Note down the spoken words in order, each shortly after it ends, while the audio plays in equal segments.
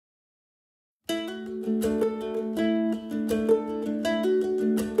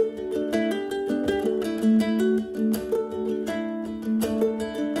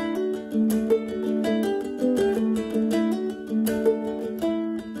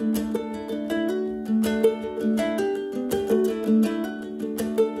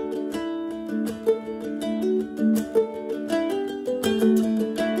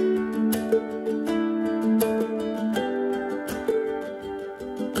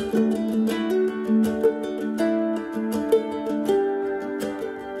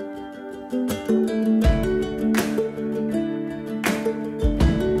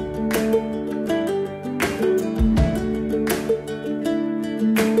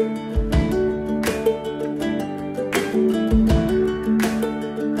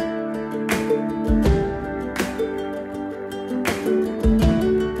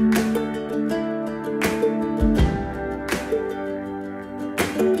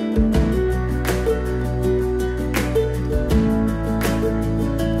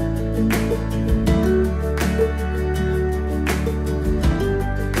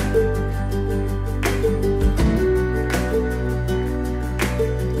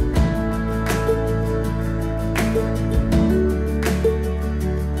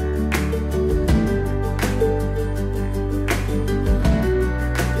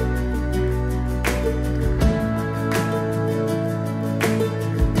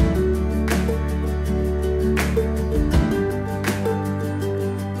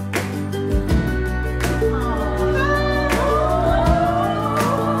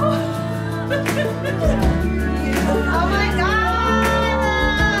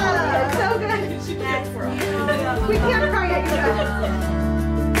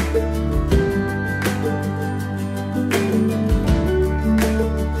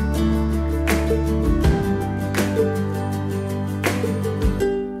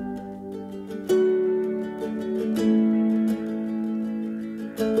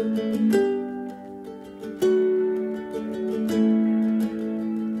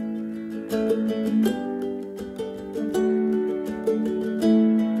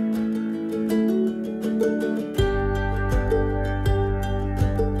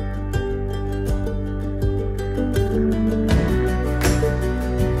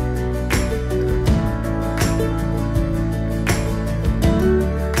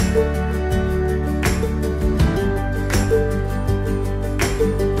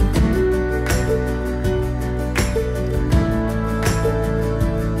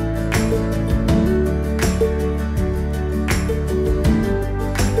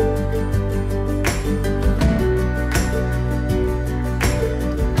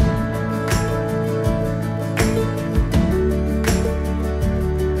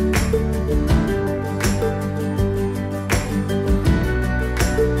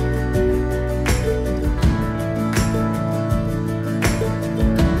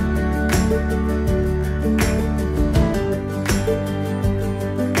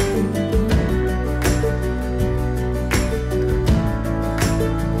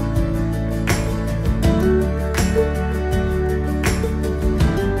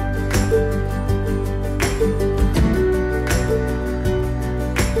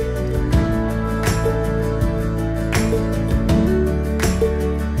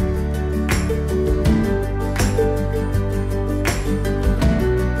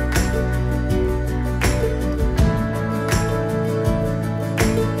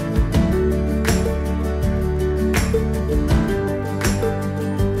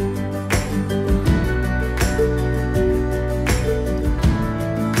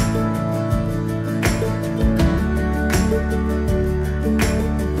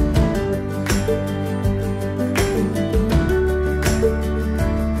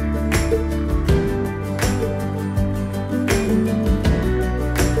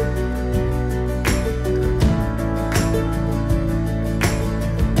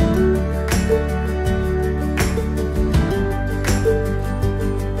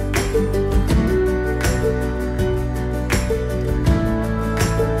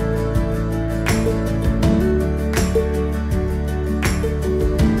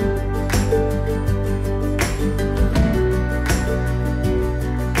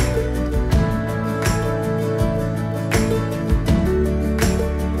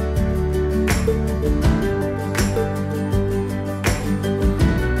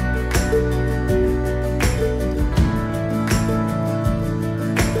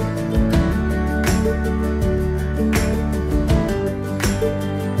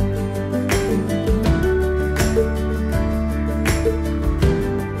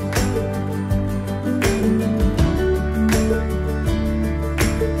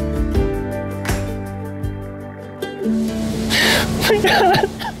my god.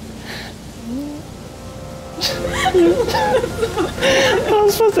 I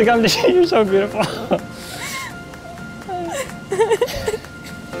was supposed to come to you. You're so beautiful.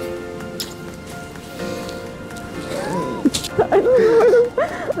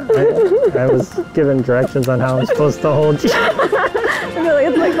 I was given directions on how I'm supposed to hold you. I feel like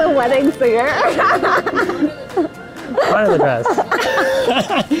it's like the wedding singer. Part of the dress.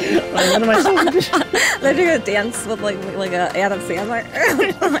 Like, what am I supposed to do? They're gonna dance with like a Adam Sandler.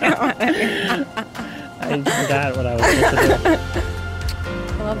 I forgot what I was supposed to do.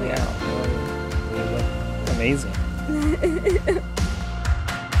 I love you. You look amazing.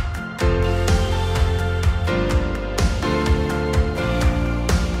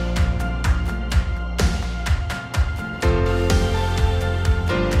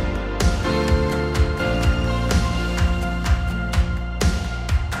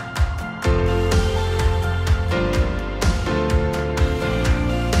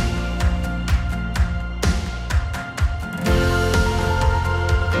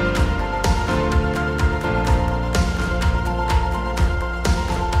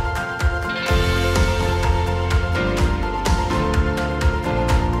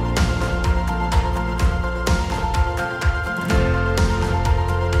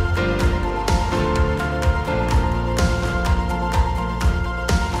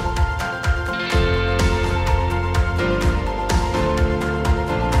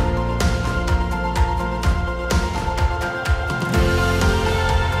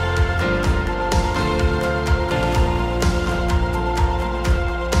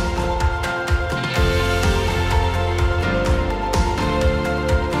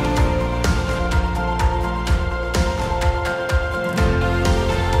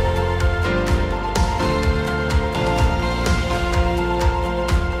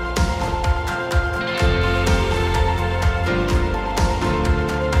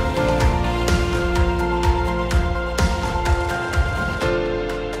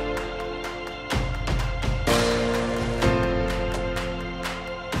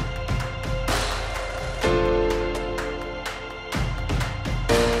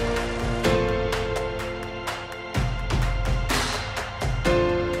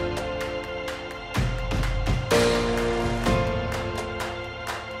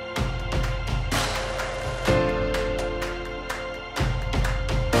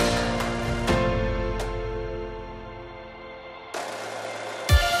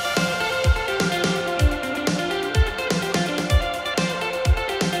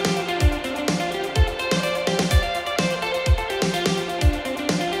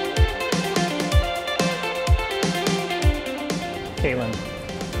 Kaitlyn,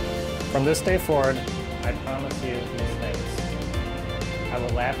 from this day forward, I promise you these things. I will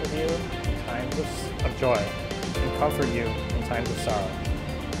laugh with you in times of joy and comfort you in times of sorrow.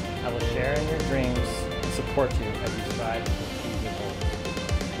 I will share in your dreams and support you as you strive to achieve your goals.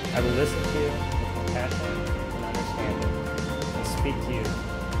 I will listen to you with compassion and understanding and speak to you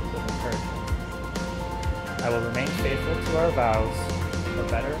with encouragement. I will remain faithful to our vows, for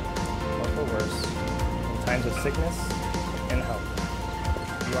better or for worse, in times of sickness and health.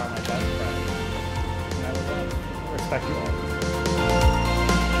 You are my best friend, and I will love and respect you all.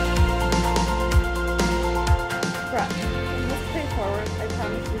 Brooke, from this day forward, I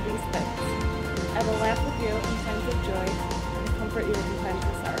promise you these things. I will laugh with you in times of joy and comfort you in times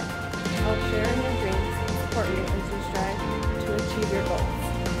of sorrow. I will share in your dreams and support you as you strive to achieve your goals.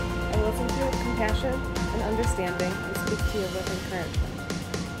 I will listen to you with compassion and understanding and speak to you with encouragement.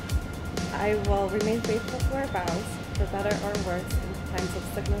 I will remain faithful to our vows, for better or worse, in times of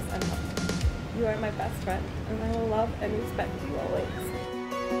sickness and health. You are my best friend, and I will love and respect you always.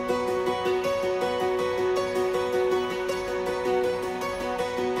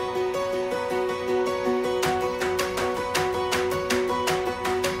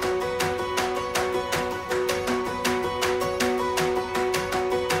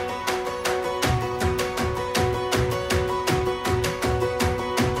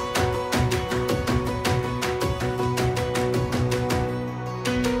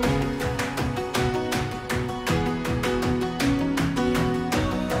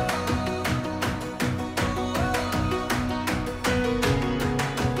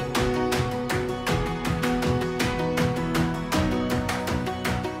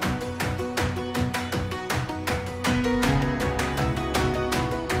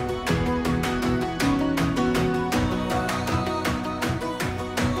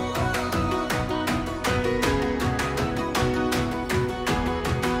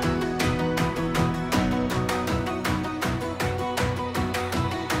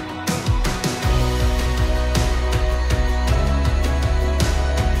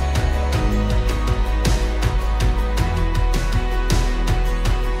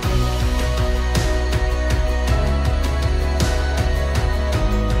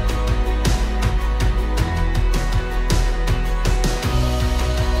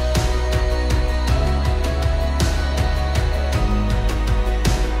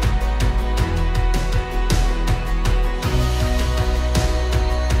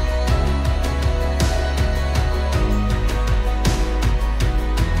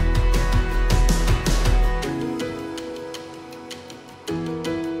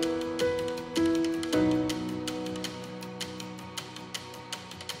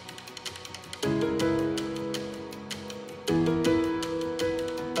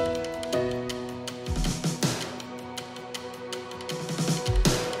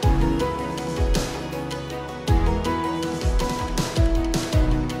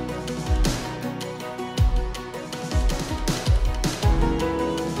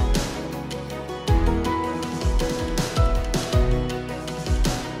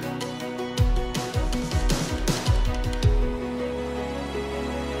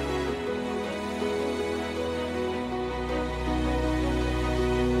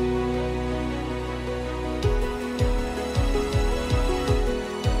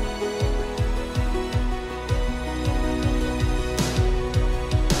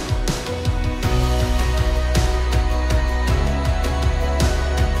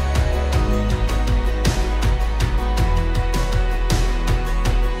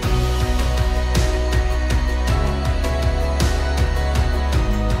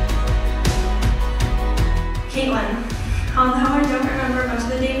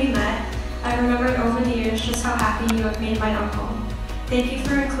 cherish just how happy you have made my uncle. Thank you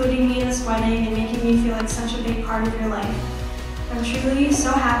for including me in this wedding and making me feel like such a big part of your life. I'm truly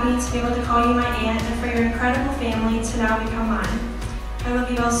so happy to be able to call you my aunt and for your incredible family to now become mine. I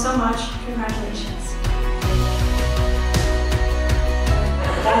love you all so much. Congratulations.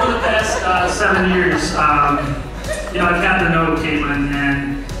 Over the past 7 years, I've gotten to know Kaitlyn,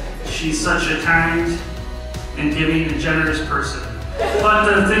 and she's such a kind and giving and generous person. But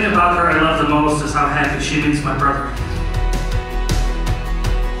the thing about her I love the most is how happy she makes my brother.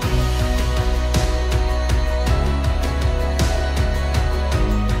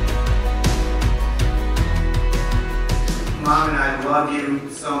 Mom and I love you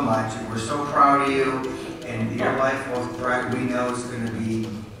so much, and we're so proud of you, and your life with Brett, we know is going to be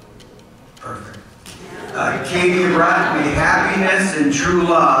perfect. Katie and Brett, may happiness and true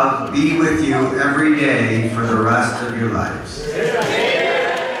love be with you every day for the rest of your lives.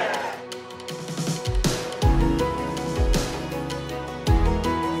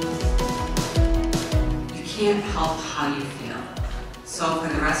 You can't help how you feel. So for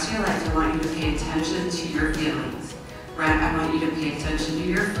the rest of your life, I want you to pay attention to your feelings. Brett, I want you to pay attention to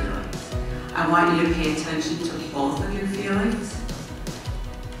your feelings. I want you to pay attention to both of your feelings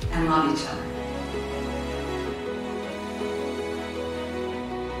and love each other.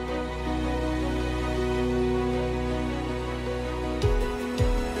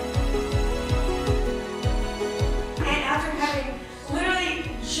 And after having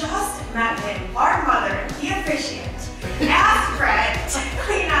literally just met him, our mother, the officiant, asked Brett to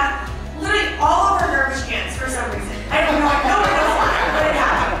clean up literally all of her garbage cans for some reason. I don't know why, but it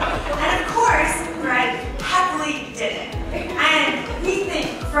happened. And of course, Brett happily did it. And we think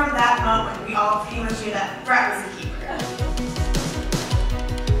from that moment, we all pretty much knew that Brett was the keeper.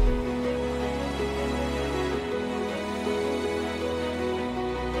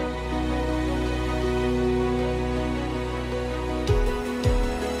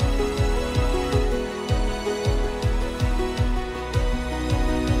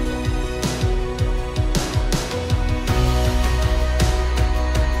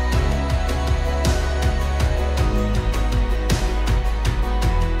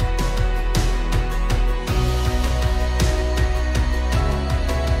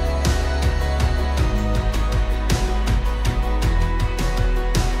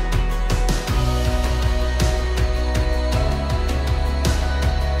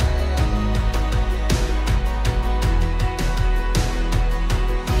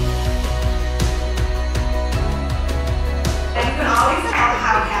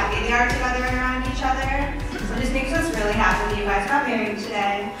 You guys got married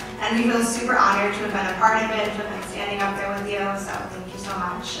today, and we feel super honored to have been a part of it, to have been standing up there with you, so thank you so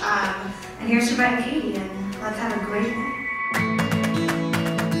much. And here's to Brett and Katie, and let's have a great night.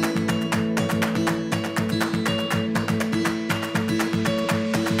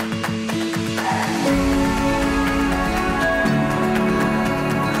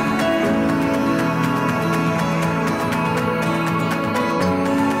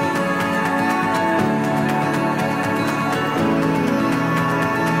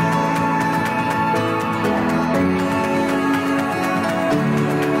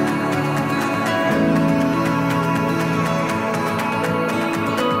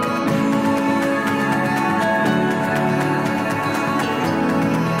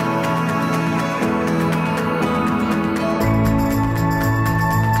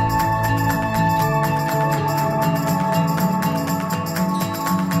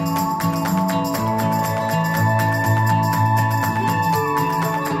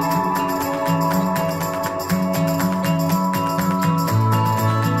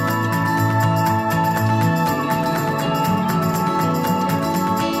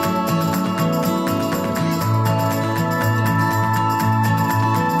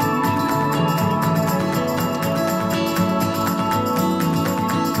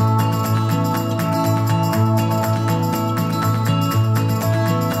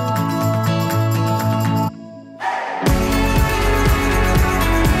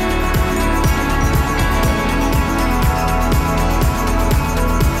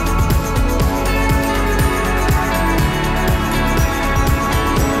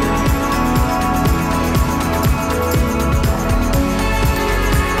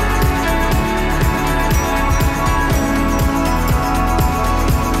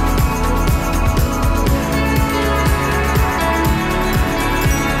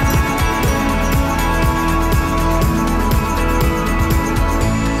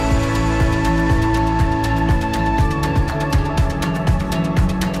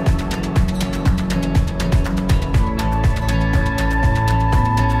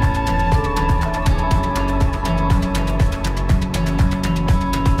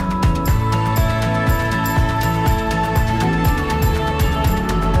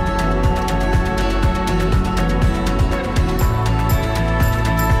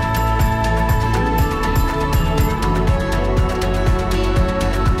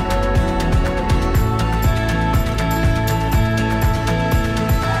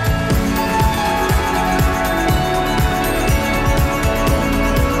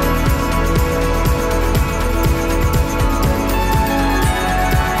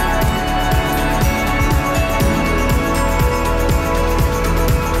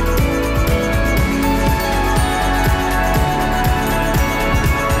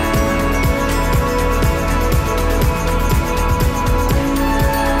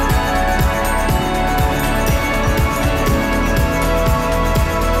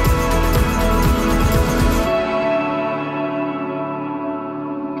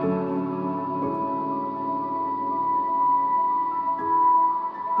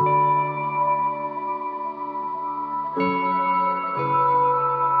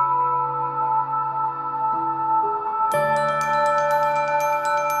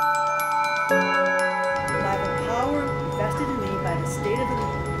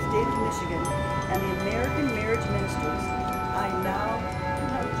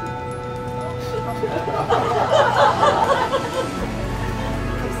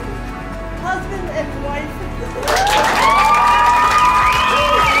 Husband and wife.